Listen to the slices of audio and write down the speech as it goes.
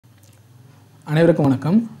அனைவருக்கும்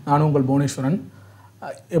வணக்கம். நான் உங்கள் புவனேஸ்வரன்.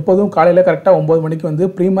 எப்போதும் காலையில் கரெக்டாக 9 மணிக்கு வந்து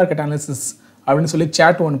ப்ரீ மார்க்கெட் அனாலிசிஸ் அப்படின்னு சொல்லி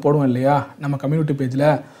சேட் ஒன்று போடுவோம் இல்லையா நம்ம கம்யூனிட்டி பேஜில்.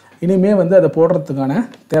 இனிமேல் வந்து அதை போடுறதுக்கான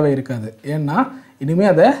தேவை இருக்காது. ஏன்னா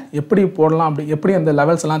இனிமேல் அதை எப்படி போடலாம், அப்படி எப்படி அந்த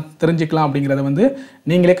லெவல்ஸ் எல்லாம் தெரிஞ்சுக்கலாம் அப்படிங்கிறத வந்து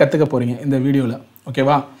நீங்களே கற்றுக்க போகிறீங்க இந்த வீடியோவில்.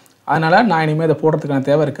 ஓகேவா? அதனால் நான் இனிமேல் அதை போடுறதுக்கான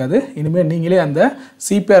தேவை இருக்காது. இனிமேல் நீங்களே அந்த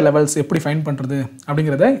சிபிஆர் லெவல்ஸ் எப்படி ஃபைண்ட் பண்ணுறது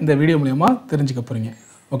அப்படிங்கிறத இந்த வீடியோ மூலமா தெரிஞ்சுக்க போகிறீங்க.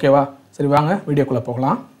 ஓகேவா? சரி, வாங்க வீடியோக்குள்ளே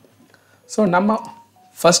போகலாம். ஸோ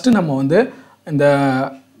ஃபஸ்ட்டு நம்ம வந்து இந்த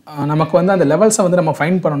நமக்கு வந்து அந்த லெவல்ஸை வந்து நம்ம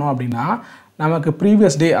ஃபைண்ட் பண்ணணும் அப்படின்னா நமக்கு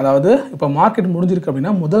ப்ரீவியஸ் டே, அதாவது இப்போ மார்க்கெட் முடிஞ்சிருக்கு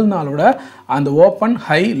அப்படின்னா முதல் நாளோட அந்த ஓப்பன்,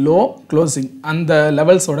 ஹை, லோ, க்ளோசிங் அந்த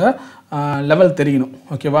லெவல்ஸோட லெவல் தெரியணும்.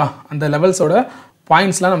 ஓகேவா? அந்த லெவல்ஸோட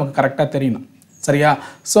பாயிண்ட்ஸ்லாம் நமக்கு கரெக்டாக தெரியணும். சரியா?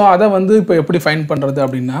 ஸோ அதை வந்து இப்போ எப்படி ஃபைண்ட் பண்ணுறது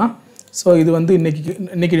அப்படின்னா, ஸோ இது வந்து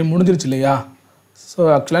இன்றைக்கி முடிஞ்சிருச்சு இல்லையா? ஸோ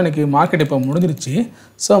ஆக்சுவலாக இன்றைக்கி மார்க்கெட் இப்போ முடிஞ்சிருச்சு.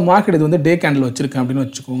 ஸோ மார்க்கெட் இது வந்து டே கேண்டில் வச்சுருக்கேன் அப்படின்னு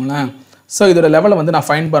வச்சுக்கோங்களேன். ஸோ இதோட லெவலை வந்து நான்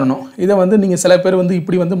ஃபைண்ட் பண்ணணும். இதை வந்து நீங்கள் சில பேர் வந்து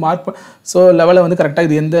இப்படி வந்து ஸோ லெவலை வந்து கரெக்டாக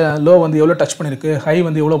இது எந்த லோ வந்து எவ்வளோ டச் பண்ணியிருக்கு, ஹை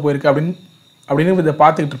வந்து எவ்வளோ போயிருக்கு அப்படின்னு இதை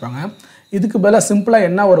பார்த்துக்கிட்டு இருப்பாங்க. இதுக்கு பதிலாக சிம்பிளாக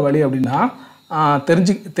என்ன ஒரு வழி அப்படின்னா,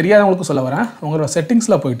 தெரியாதவங்களுக்கு சொல்ல வரேன். உங்களோட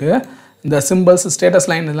செட்டிங்ஸில் போயிட்டு இந்த சிம்பிள்ஸ், ஸ்டேட்டஸ்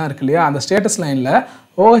லைன் எல்லாம் இருக்கு இல்லையா, அந்த ஸ்டேட்டஸ் லைனில்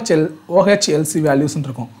OHLC வேல்யூஸ்ன்னு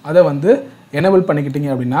இருக்கும். அதை வந்து எனேபிள்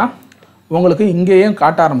பண்ணிக்கிட்டீங்க அப்படின்னா உங்களுக்கு இங்கேயே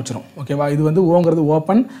காட்ட ஆரம்பிச்சிடும். ஓகேவா? இது வந்து ஓங்கிறது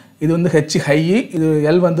ஓப்பன், இது வந்து ஹெச் ஹை, இது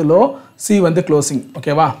எல் வந்து லோ, சி வந்து க்ளோசிங்.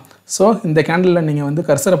 ஓகேவா? ஸோ இந்த கேண்டலில் நீங்கள் வந்து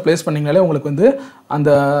கர்சரை ப்ளேஸ் பண்ணிங்கனாலே உங்களுக்கு வந்து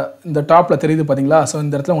இந்த டாப்பில் தெரியுது பார்த்தீங்களா? ஸோ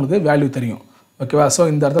இந்த இடத்துல உங்களுக்கு வேல்யூ தெரியும். ஓகேவா? ஸோ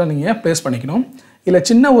இந்த இடத்துல நீங்கள் ப்ளேஸ் பண்ணிக்கணும். இதில்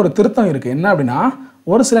சின்ன ஒரு திருத்தம் இருக்குது. என்ன அப்படின்னா,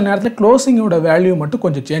 ஒரு சில நேரத்தில் க்ளோசிங்கோட வேல்யூ மட்டும்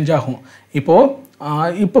கொஞ்சம் சேஞ்ச் ஆகும். இப்போ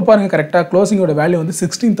பாருங்கள், கரெக்டாக க்ளோசிங்கோட வேல்யூ வந்து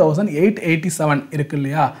 16,887 இருக்குது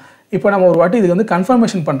இல்லையா? இப்போ நம்ம ஒரு வாட்டி இதுக்கு வந்து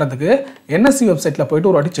கன்ஃபர்மேஷன் பண்ணுறதுக்கு என்எஸ்சி வெப்சைட்டில் போய்ட்டு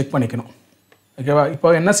ஒரு வாட்டி செக் பண்ணிக்கணும். ஓகேவா? இப்போ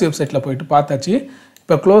என்எஸ்சி வெப்சைட்டில் போய்ட்டு பார்த்தாச்சு.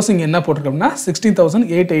 இப்போ க்ளோசிங் என்ன போட்டிருக்கோம்னா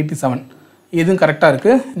 16,887. இதுவும் கரெக்டாக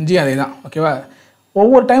இருக்குது. இங்கேயும் அதே தான். ஓகேவா?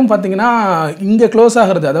 ஒவ்வொரு டைம் பார்த்தீங்கன்னா இங்கே க்ளோஸ்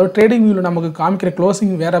ஆகிறது, அதாவது ட்ரேடிங் வியூவில் நமக்கு காமிக்கிற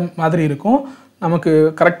க்ளோசிங் வேறு மாதிரி இருக்கும், நமக்கு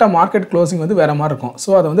கரெக்டாக மார்க்கெட் க்ளோசிங் வந்து வேறு மாதிரி இருக்கும். ஸோ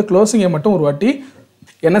அதை வந்து க்ளோசிங்கை மட்டும் ஒரு வாட்டி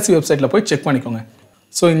என்எஸ்சி வெப்சைட்டில் போய் செக் பண்ணிக்கோங்க.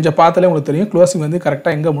 ஸோ இங்கே பார்த்தாலே உங்களுக்கு தெரியும் க்ளோசிங் வந்து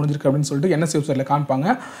கரெக்டாக எங்கே முடிஞ்சிருக்கு அப்படின்னு சொல்லிட்டு என்எஸ்சி வெப்சைட்டில் காமிப்பாங்க.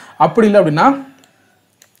 அப்படி இல்லை அப்படின்னா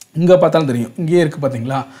இங்கே பார்த்தாலும் தெரியும். இங்கேயே இருக்குது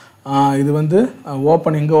பார்த்தீங்களா? இது வந்து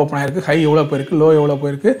ஓப்பன் எங்கே ஓப்பன் ஆகிருக்கு, ஹை எவ்வளோ போயிருக்கு, லோ எவ்வளோ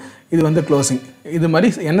போயிருக்கு, இது வந்து க்ளோசிங். இது மாதிரி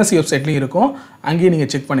என்எஸ்சி வெப்சைட்லேயும் இருக்கும், அங்கேயும்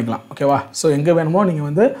நீங்கள் செக் பண்ணிக்கலாம். ஓகேவா? ஸோ எங்கே வேணுமோ நீங்கள்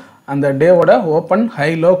வந்து அந்த டேவோட ஓப்பன், ஹை,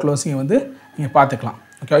 லோ, க்ளோசிங்கை வந்து நீங்கள் பார்த்துக்கலாம்.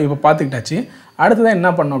 ஓகேவா? இப்போ பார்த்துக்கிட்டாச்சு. அடுத்ததான் என்ன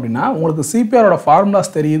பண்ணணும் அப்படின்னா, உங்களுக்கு சிபிஆரோட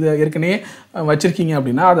ஃபார்முலாஸ் தெரியுது, ஏற்கனவே வச்சுருக்கீங்க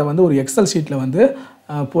அப்படின்னா அதை வந்து ஒரு எக்ஸல் ஷீட்டில் வந்து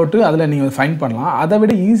போட்டு அதில் நீங்கள் ஃபைண்ட் பண்ணலாம். அதை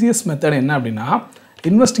விட ஈஸியஸ்ட் மெத்தட் என்ன அப்படின்னா,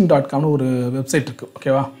 investing.comனு ஒரு வெப்சைட் இருக்குது.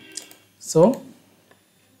 ஓகேவா? ஸோ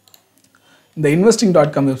இந்த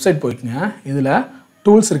investing.com வெப்சைட் போய்ட்டுங்க, இதில்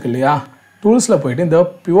டூல்ஸ் இருக்குது இல்லையா, டூல்ஸில் போய்ட்டு இந்த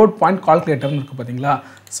பிவோட் பாயிண்ட் கால்குலேட்டர்னு இருக்குது பார்த்தீங்களா?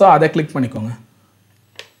 ஸோ அதை கிளிக் பண்ணிக்கோங்க.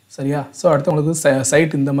 சரியா? ஸோ அடுத்து உங்களுக்கு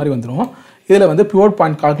சைட் இந்த மாதிரி வந்துடும். இதில் வந்து பிவோட்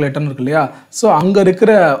பாயிண்ட் கால்குலேட்டர்னு இருக்கு இல்லையா? ஸோ அங்கே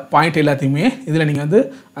இருக்கிற பாயிண்ட் எல்லாத்தையுமே இதில் நீங்கள் வந்து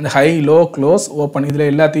அந்த ஹை, லோ, க்ளோஸ், ஓப்பன் இதில்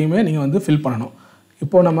எல்லாத்தையுமே நீங்கள் வந்து ஃபில் பண்ணணும்.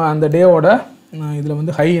 இப்போது நம்ம அந்த டேவோட இதில்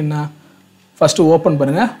வந்து ஹை என்ன, ஃபஸ்ட்டு ஓப்பன்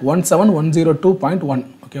பாருங்கள், 17102.1.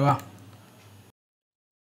 ஓகேவா?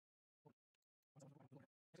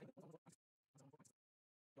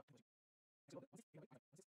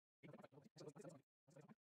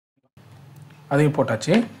 அதையும்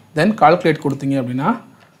போட்டாச்சு. தென் கால்குலேட் கொடுத்தீங்க அப்படின்னா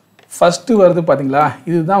ஃபஸ்ட்டு வருது பார்த்தீங்களா?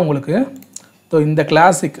 இதுதான் உங்களுக்கு இந்த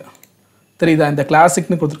கிளாசிக் தெரியுதா? இந்த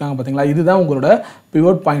கிளாசிக்னு கொடுத்துருக்காங்க பார்த்தீங்களா? இதுதான் உங்களோட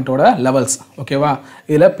பிவோட் பாயிண்ட்டோட லெவல்ஸ். ஓகேவா?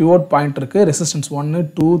 இதில் பிவோட் பாயிண்ட் இருக்குது, ரெசிஸ்டன்ஸ் 1,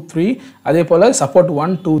 2, 3, அதே போல் சப்போர்ட்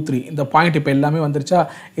 1, 2, 3. இந்த பாயிண்ட் இப்போ எல்லாமே வந்துருச்சா?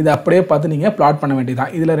 இதை அப்படியே பார்த்து நீங்கள் பிளாட் பண்ண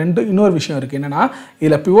வேண்டியதான். இதில் இன்னொரு விஷயம் இருக்குது. என்னென்னா,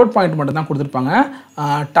 இதில் பிவோட் பாயிண்ட் மட்டும் தான் கொடுத்துருப்பாங்க.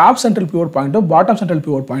 டாப் சென்ட்ரல் பிவோட் பாயிண்ட்டும் பாட்டம் சென்ட்ரல்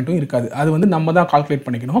பிவோட் பாயிண்ட்டும் இருக்காது. அது வந்து நம்ம தான் கால்குலேட்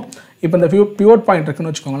பண்ணிக்கணும். இப்போ இந்த பிவோட் பாயிண்ட்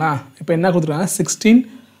இருக்குன்னு வச்சுக்கோங்களேன். இப்போ என்ன கொடுத்துருக்காங்க?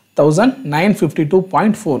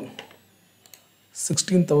 16,952.4.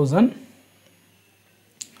 16,000.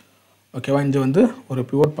 ஓகேவா? இங்கே வந்து ஒரு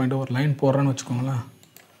பிவோட் பாயிண்ட் ஒரு லைன் போடுறேன்னு வச்சுக்கோங்களேன்.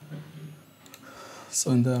 ஸோ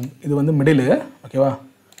இது வந்து மிடிலு. ஓகேவா?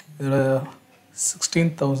 இதோட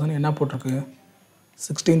 16,000 என்ன போட்டிருக்கு?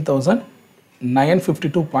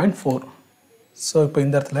 16,952.4. ஸோ இப்போ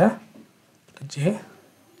இந்த இடத்துல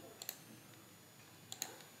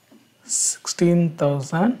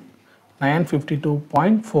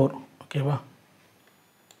 16,952.4. ஓகேவா?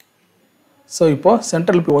 ஸோ இப்போது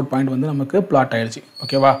சென்ட்ரல் பிவோட் பாயிண்ட் வந்து நமக்கு பிளாட் ஆகிடுச்சு.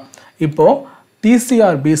 ஓகேவா? இப்போது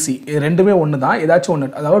டிசிஆர்பிசி ரெண்டுமே ஒன்று தான், ஏதாச்சும் ஒன்று,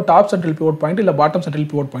 அதாவது டாப் சென்ட்ரல் பிவோட் பாயிண்ட் இல்லை பாட்டம் சென்ட்ரல்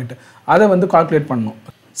பிவோட் பாயிண்ட், அதை வந்து கால்குலேட் பண்ணணும்.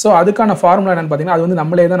 ஸோ அதுக்கான ஃபார்முலா என்னென்னு பார்த்தீங்கன்னா, அது வந்து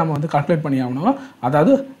நம்மளே தான் நம்ம வந்து கால்குலேட் பண்ணி ஆகணும்.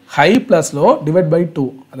 அதாவது high plus low divide by 2,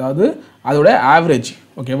 அதாவது அதோட ஆவரேஜ்.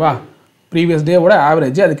 ஓகேவா? Previous டேவோட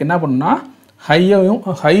average. அதுக்கு என்ன பண்ணணும்னா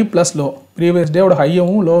high plus low, previous டேவோட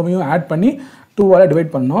ஹையவும் லோவையும் add பண்ணி 2ஆல்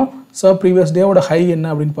டிவைட் பண்ணணும். ஸோ ப்ரீவியஸ் டேவோட ஹை என்ன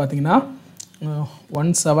அப்படின்னு பார்த்தீங்கன்னா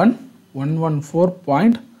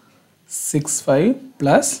 17114.65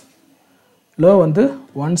 ப்ளஸ் லோ வந்து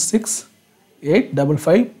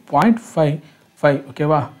 16855.55.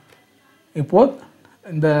 ஓகேவா? இப்போது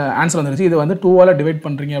இந்த ஆன்சர் வந்துருச்சு. இது வந்து 2ஆல் டிவைட்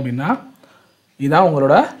பண்ணுறீங்க அப்படின்னா இதுதான்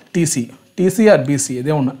உங்களோட டிசி ஆர் பிசி,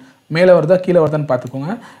 இதே ஒன்று. மேலே வருதா கீழே வருதான்னு பார்த்துக்கோங்க.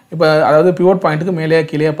 இப்போ அதாவது பிவோட் பாயிண்ட்டுக்கு மேலே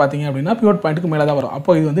கீழே பார்த்தீங்க அப்படின்னா பிவோட் பாயிண்ட்டுக்கு மேலே தான் வரும். அப்போ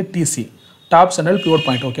இது வந்து DC, top central pivot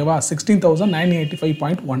point. ஓகேவா?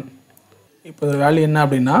 16,985.1. இப்போ இது வேல்யூ என்ன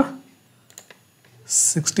அப்படின்னா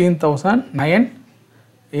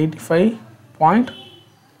 16,985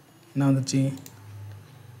 என்ன வந்துச்சு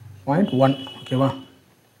 0.1. ஓகேவா?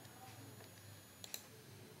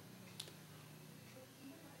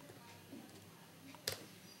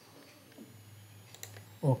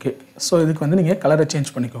 ஓகே. ஸோ இதுக்கு வந்து நீங்கள் கலரை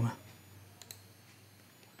சேஞ்ச் பண்ணிக்கோங்க.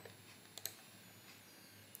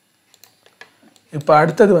 இப்போ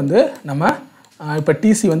அடுத்தது வந்து நம்ம இப்போ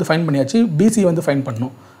டிசி வந்து ஃபைன் பண்ணியாச்சு, பிசி வந்து ஃபைன்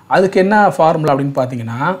பண்ணணும். அதுக்கு என்ன ஃபார்முலா அப்படின்னு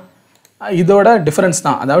பார்த்தீங்கன்னா இதோட டிஃபரன்ஸ்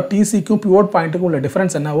தான். அதாவது டிசிக்கும் பிவோட் பாயிண்ட்டுக்கும் உள்ள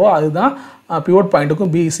டிஃபரன்ஸ் என்னவோ அதுதான் பிவோட்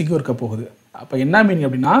பாயிண்ட்டுக்கும் பிசிக்கும் இருக்க போகுது. அப்போ என்ன மீனிங்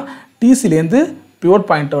அப்படின்னா டிசிலேருந்து பிவோட்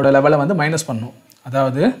பாயிண்ட்டோட லெவலை வந்து மைனஸ் பண்ணணும்.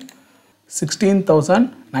 அதாவது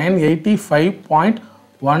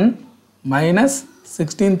 16,985.1 minus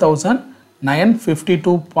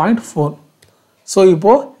 16,952.4. ஸோ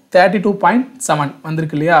இப்போது 32.7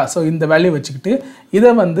 வந்திருக்கு இல்லையா? ஸோ இந்த வேல்யூ வச்சுக்கிட்டு இதை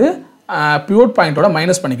வந்து பிவோட் பாயிண்ட்டோட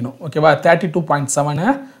மைனஸ் பண்ணிக்கணும். ஓகேவா? 32.7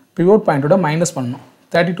 பிவோட் பாயிண்ட்டோட மைனஸ் பண்ணணும்.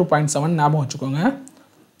 32.7 ஞாபகம் வச்சுக்கோங்க.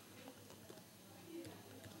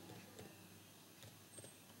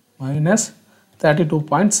 மைனஸ்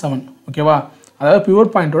 32.7. ஓகேவா? அதாவது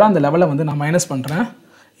பிவோட் பாயிண்ட்டோட அந்த லெவலை வந்து நான் மைனஸ் பண்ணுறேன்.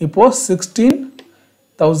 இப்போது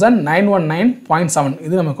 16,919.7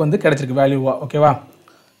 இது நமக்கு வந்து கிடைச்சிருக்கு வேல்யூவா. ஓகேவா?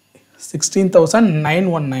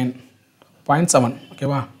 16,919.7.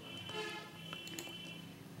 ஓகேவா?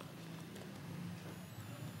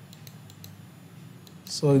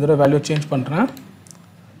 ஸோ இதோட வேல்யூ சேஞ்ச் பண்ணுறேன்.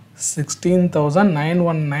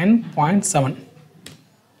 16,919.7.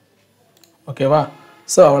 ஓகேவா?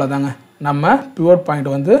 ஸோ அவ்வளோதாங்க. நம்ம பிவோட் பாயிண்ட்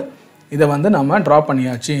வந்து இதை வந்து நம்ம ட்ரா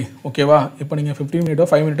பண்ணியாச்சு. ஓகேவா? இப்போ நீங்கள் 15 மினிட்டோ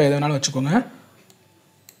 5 மினிட்டோ எது வேணாலும் வச்சுக்கோங்க.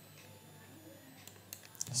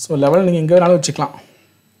 ஸோ லெவல் நீங்கள் எங்கே வேணாலும் வச்சுக்கலாம்.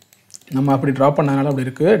 நம்ம அப்படி ட்ரா பண்ணதுனால அப்படி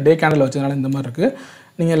இருக்குது. டே கேண்டில் வச்சதுனால இந்த மாதிரி இருக்குது.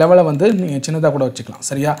 நீங்கள் லெவலை வந்து நீங்கள் சின்னதாக கூட வச்சுக்கலாம்.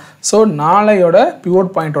 சரியா? ஸோ நாளையோட பிவோட்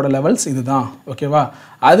பாயிண்ட்டோட லெவல்ஸ் இது தான். ஓகேவா?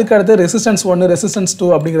 அதுக்கடுத்து ரெசிஸ்டன்ஸ் 1 ரெசிஸ்டன்ஸ் 2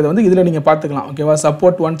 அப்படிங்கிறது வந்து இதில் நீங்கள் பார்த்துக்கலாம். ஓகேவா?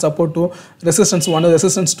 சப்போர்ட் 1 சப்போர்ட் 2 ரெசிஸ்டன்ஸ் 1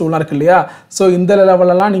 ரெசிஸ்டன்ஸ் 2லாம் இருக்குது இல்லையா? ஸோ இந்த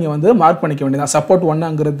லெவலெல்லாம் நீங்கள் வந்து மார்க் பண்ணிக்க வேண்டியதான். சப்போர்ட்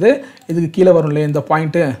 1ங்கிறது இதுக்கு கீழே வரும் இல்லையா இந்த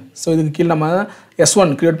பாயிண்ட்டு. ஸோ இதுக்கு கீழே நம்ம S1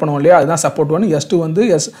 கிரியேட் பண்ணுவோம் இல்லையா? அதுதான் சப்போர்ட் 1. S2 வந்து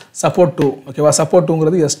சப்போர்ட் 2. ஓகேவா? Support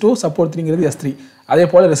 2ங்கிறது S2, support 3ங்கிறது S3. அதே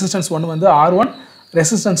போல் ரெசிஸ்டன்ஸ் 1 வந்து R1,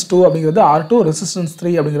 ரெசிஸ்டன்ஸ் 2 அப்படிங்கிறது R2, ரெசிஸ்டன்ஸ்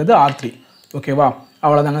 3 அப்படிங்கிறது R3. ஓகேவா?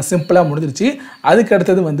 அவ்வளோதாங்க. சிம்பிளாக முடிஞ்சிருச்சு. அதுக்கு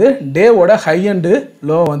அடுத்தது வந்து டேவோட ஹை அண்டு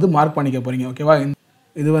லோ வந்து மார்க் பண்ணிக்க போகிறீங்க. ஓகேவா?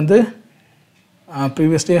 இது வந்து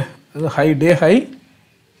ப்ரீவியஸ் டே ஹை, டே ஹை,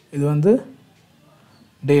 இது வந்து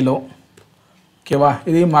டே லோ. ஓகேவா?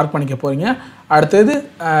 இதையும் மார்க் பண்ணிக்க போகிறீங்க. அடுத்தது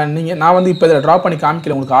நான் வந்து இப்போ இதில் ட்ரா பண்ணி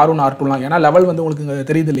காமிக்கல உங்களுக்கு R1 R2லாம். ஏன்னா லெவல் வந்து உங்களுக்கு இங்கே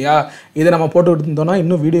தெரியுது இல்லையா? இதை நம்ம போட்டுக்கிட்டு இருந்தோம்னா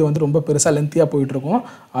இன்னும் வீடியோ வந்து ரொம்ப பெருசாக லென்த்தியாக போயிட்டுருக்கும்.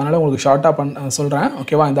 அதனால் உங்களுக்கு ஷார்ட்டாக சொல்கிறேன்.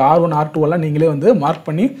 ஓகேவா? இந்த R1 R2 எல்லாம் நீங்களே வந்து மார்க்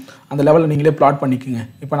பண்ணி அந்த லெவலில் நீங்களே பிளாட் பண்ணிக்கோங்க.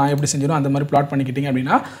 இப்போ நான் எப்படி செஞ்சிடும் அந்த மாதிரி பிளாட் பண்ணிக்கிட்டீங்க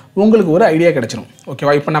அப்படின்னா உங்களுக்கு ஒரு ஐடியா கிடச்சிரும்.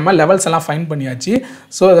 ஓகேவா? இப்போ நம்ம லெவல்ஸ் எல்லாம் ஃபைன் பண்ணியாச்சு.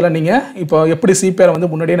 ஸோ அதில் நீங்கள் இப்போ எப்படி சிபிஆர்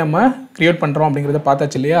வந்து முன்னாடியே நம்ம க்ரியேட் பண்ணுறோம் அப்படிங்கிறத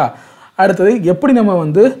பார்த்தாச்சு இல்லையா? அடுத்தது எப்படி நம்ம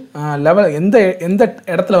வந்து லெவல் எந்த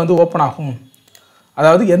இடத்துல வந்து ஓப்பன் ஆகும்,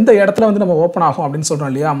 அதாவது எந்த இடத்துல வந்து நம்ம ஓப்பன் ஆகும் அப்படின்னு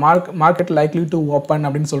சொல்கிறோம் இல்லையா? மார்க்கெட் லைக்லி டு ஓப்பன்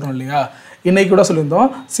அப்படின்னு சொல்கிறோம் இல்லையா? இன்றைக்கி கூட சொல்லியிருந்தோம்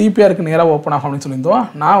சிபிஆருக்கு நேராக ஓப்பன் ஆகும் அப்படின்னு சொல்லியிருந்தோம்.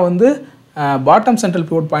 நான் வந்து பாட்டம் சென்ட்ரல்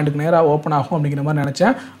பிவோட் பாயிண்ட்டுக்கு நேராக ஓப்பன் ஆகும் அப்படிங்கிற மாதிரி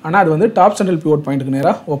நினச்சேன். ஆனால் அது வந்து டாப் சென்ட்ரல் பிவோட் பாயிண்ட்டுக்கு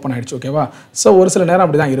நேராக ஓப்பன் ஆகிடுச்சு. ஓகேவா? ஸோ ஒரு சில நேரம்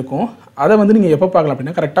அப்படி தான் இருக்கும். அதை வந்து நீங்கள் எப்போ பார்க்கலாம்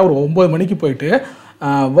அப்படின்னா கரெக்டாக ஒரு 9 மணிக்கு போயிட்டு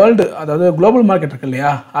வேர்ல்டு அதாவது குளோபல் மார்க்கெட் இருக்கு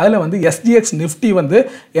இல்லையா? அதில் வந்து SGX நிஃப்டி வந்து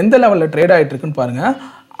எந்த லெவலில் ட்ரேட் ஆகிட்டு இருக்குன்னு பாருங்கள்.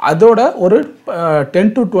 அதோட ஒரு 10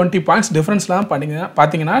 to 20 பாயிண்ட்ஸ் டிஃப்ரென்ஸ்லாம்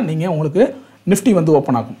பார்த்தீங்கன்னா நீங்கள் உங்களுக்கு நிஃப்டி வந்து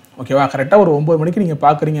ஓப்பன் ஆகும். ஓகேவா? கரெக்டாக ஒரு 9 மணிக்கு நீங்கள்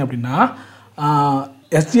பார்க்குறீங்க அப்படின்னா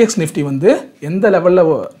SGX நிஃப்டி வந்து எந்த லெவலில்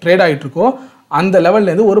ட்ரேட் ஆகிட்டுருக்கோ அந்த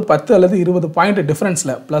லெவல்லேருந்து ஒரு 10 அல்லது 20 பாயிண்ட்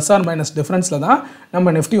டிஃப்ரென்ஸில் ப்ளஸ் ஆர் மைனஸ் டிஃப்ரென்ஸில் தான்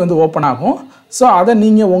நம்ம நிஃப்டி வந்து ஓப்பன் ஆகும். ஸோ அதை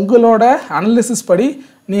நீங்கள் உங்களோட அனலிசிஸ் படி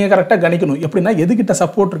நீங்கள் கரெக்டாக கணிக்கணும். எப்படின்னா எதுக்கிட்ட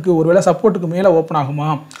சப்போர்ட் இருக்குது, ஒருவேளை சப்போர்ட்டுக்கு மேலே ஓப்பன் ஆகுமா,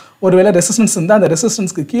 ஒருவேளை ரெசிஸ்டன்ஸ் இருந்தால் அந்த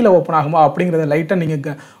ரெசிஸ்டன்ஸ்க்கு கீழே ஓப்பன் ஆகுமா அப்படிங்கிறத லைட்டாக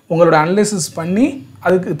நீங்கள் உங்களோட அனலிசிஸ் பண்ணி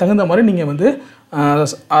அதுக்கு தகுந்த மாதிரி நீங்கள் வந்து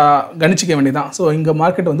கணிச்சிக்க வேண்டியதான். ஸோ இங்கே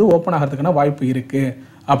மார்க்கெட் வந்து ஓப்பன் ஆகிறதுக்கான வாய்ப்பு இருக்குது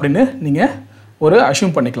அப்படின்னு நீங்கள் ஒரு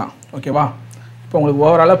அஷ்யூம் பண்ணிக்கலாம். ஓகேவா? இப்போ உங்களுக்கு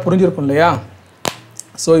ஓவராலாக புரிஞ்சிருக்கும் இல்லையா?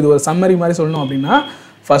 ஸோ இது ஒரு சம்மரி மாதிரி சொல்லணும் அப்படின்னா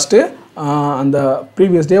ஃபஸ்ட்டு அந்த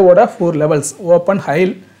previous டேவோட 4 levels open, high,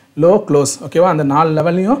 low, close. ஓகேவா? அந்த 4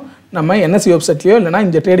 லெவல்லையும் நம்ம என்எஸ்சி வெப்சைட்லையோ இல்லைனா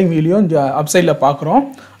இந்த ட்ரேடிங் வியூலையோ இந்த அப்சைடில் பார்க்குறோம்.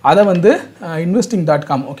 அதை வந்து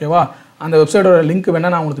investing.com. ஓகேவா? அந்த வெப்சைட்டோட லிங்க்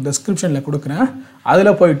வேணால் நான் உங்களுக்கு டிஸ்கிரிப்ஷனில் கொடுக்குறேன்.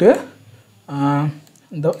 அதில் போயிட்டு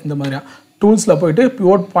இந்த மாதிரியா டூல்ஸில் போயிட்டு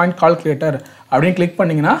பிவோட் பாயிண்ட் கால்குலேட்டர் அப்படின்னு கிளிக்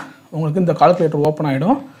பண்ணிங்கன்னா உங்களுக்கு இந்த கால்குலேட்டர் ஓப்பன்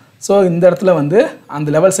ஆகிடும். ஸோ இந்த இடத்துல வந்து அந்த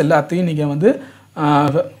லெவல்ஸ் எல்லாத்தையும் நீங்கள் வந்து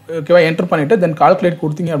ஓகேவா என்டர் பண்ணிவிட்டு தென் கால்குலேட்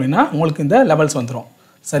கொடுத்தீங்க அப்படின்னா உங்களுக்கு இந்த லெவல்ஸ் வந்துடும்.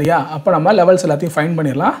 சரியா? அப்போ நம்ம லெவல்ஸ் எல்லாத்தையும் ஃபைன்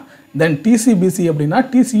பண்ணிடலாம். தென் டிசிபிசி அப்படின்னா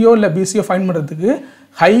டிசியோ இல்லை பிசியோ ஃபைன் பண்ணுறதுக்கு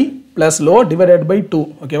high plus low divided by 2.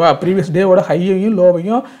 ஓகேவா? ப்ரீவியஸ் டேவோட ஹையையும்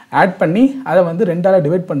லோவையும் ஆட் பண்ணி அதை வந்து 2ஆல்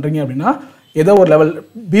டிவைட் பண்ணுறீங்க அப்படின்னா ஏதோ ஒரு லெவல்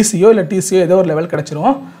பிசியோ இல்லை டிசியோ ஏதோ ஒரு லெவல்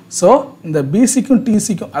கிடச்சிரும். ஸோ இந்த பிசிக்கும்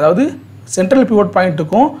டிசிக்கும் அதாவது சென்ட்ரல் பிவோட்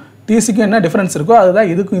பாயிண்ட்டுக்கும் டிசிக்கும் என்ன டிஃப்ரென்ஸ் இருக்கோ அதுதான்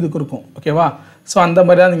இதுக்கும் இருக்கும். ஓகேவா? ஸோ அந்த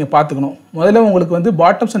மாதிரி தான் நீங்கள் பார்த்துக்கணும். முதல்ல உங்களுக்கு வந்து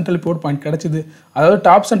பாட்டம் சென்ட்ரல் பிவோட் பாயிண்ட் கிடச்சிது, அதாவது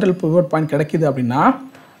டாப் சென்ட்ரல் பிவோட் பாயிண்ட் கிடைக்கிது அப்படின்னா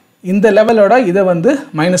இந்த லெவலோட இதை வந்து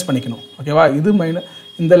மைனஸ் பண்ணிக்கணும். ஓகேவா? இது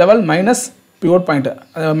இந்த லெவல் மைனஸ் பிவோட் பாயிண்ட்டு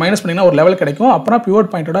அதை மைனஸ் பண்ணிங்கன்னா ஒரு லெவல் கிடைக்கும். அப்புறம் பிவோட்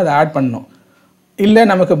பாயிண்ட்டோட அதை ஆட் பண்ணணும். இல்லை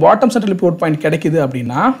நமக்கு பாட்டம் சென்ட்ரல் பிவோட் பாயிண்ட் கிடைக்கிது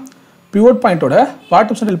அப்படின்னா பிவோட் பாயிண்ட்டோட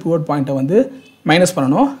பாட்டம் சென்ட்ரல் பிவோட் பாயிண்ட்டை வந்து மைனஸ்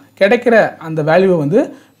பண்ணணும். கிடைக்கிற அந்த வேல்யூவை வந்து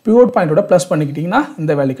பிவோட் பாயிண்ட்டோட ப்ளஸ் பண்ணிக்கிட்டிங்கன்னா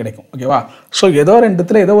இந்த வேல்யூ கிடைக்கும். ஓகேவா? ஸோ ஏதோ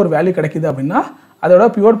ரெண்டுத்தில் ஏதோ ஒரு வேல்யூ கிடைக்கிது அப்படின்னா அதோட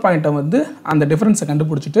பிவோட் பாயிண்ட்டை வந்து அந்த டிஃப்ரென்ஸை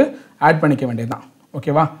கண்டுபிடிச்சிட்டு ஆட் பண்ணிக்க வேண்டியது தான்.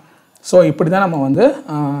 ஓகேவா? ஸோ இப்படி தான் நம்ம வந்து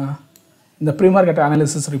இந்த ப்ரீ மார்க்கெட்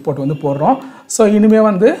அனாலிசிஸ் ரிப்போர்ட் வந்து போடுறோம். ஸோ இனிமேல்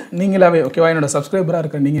வந்து நீங்களாவே ஓகேவா என்னோட சப்ஸ்கிரைபராக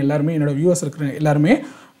இருக்கிற நீங்கள் எல்லாருமே என்னோடய வியூவர்ஸ் இருக்கிற எல்லாருமே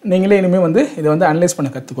நீங்களே இனிமேல் வந்து இதை வந்து அனலைஸ் பண்ண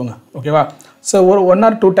கற்றுக்கோங்க. ஓகேவா? ஸோ ஒரு 1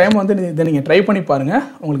 or 2 டைம் வந்து இதை நீங்கள் ட்ரை பண்ணி பாருங்கள்.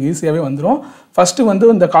 உங்களுக்கு ஈஸியாகவே வந்துடும். ஃபஸ்ட்டு வந்து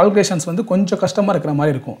இந்த கால்குலேஷன்ஸ் வந்து கொஞ்சம் கஷ்டமாக இருக்கிற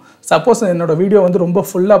மாதிரி இருக்கும். சப்போஸ் என்னோடய வீடியோ வந்து ரொம்ப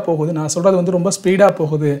ஃபுல்லாக போகுது, நான் சொல்கிறது வந்து ரொம்ப ஸ்பீடாக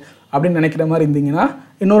போகுது அப்படின்னு நினைக்கிற மாதிரி இருந்தீங்கன்னா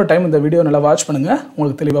இன்னொரு டைம் இந்த வீடியோ நல்லா வாட்ச் பண்ணுங்கள்,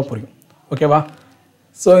 உங்களுக்கு தெளிவாக புரியும். ஓகேவா?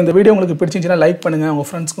 ஸோ இந்த வீடியோ உங்களுக்கு பிடிச்சிருந்துச்சுன்னா லைக் பண்ணுங்கள், உங்கள்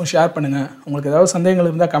ஃப்ரெண்ட்ஸ்க்கும் ஷேர் பண்ணுங்கள். உங்களுக்கு ஏதாவது சந்தேகங்கள்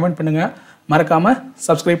இருந்தால் கமெண்ட் பண்ணுங்கள். மறக்காமல்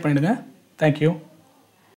சப்ஸ்கிரைப் பண்ணிவிடுங்க. தேங்க்யூ.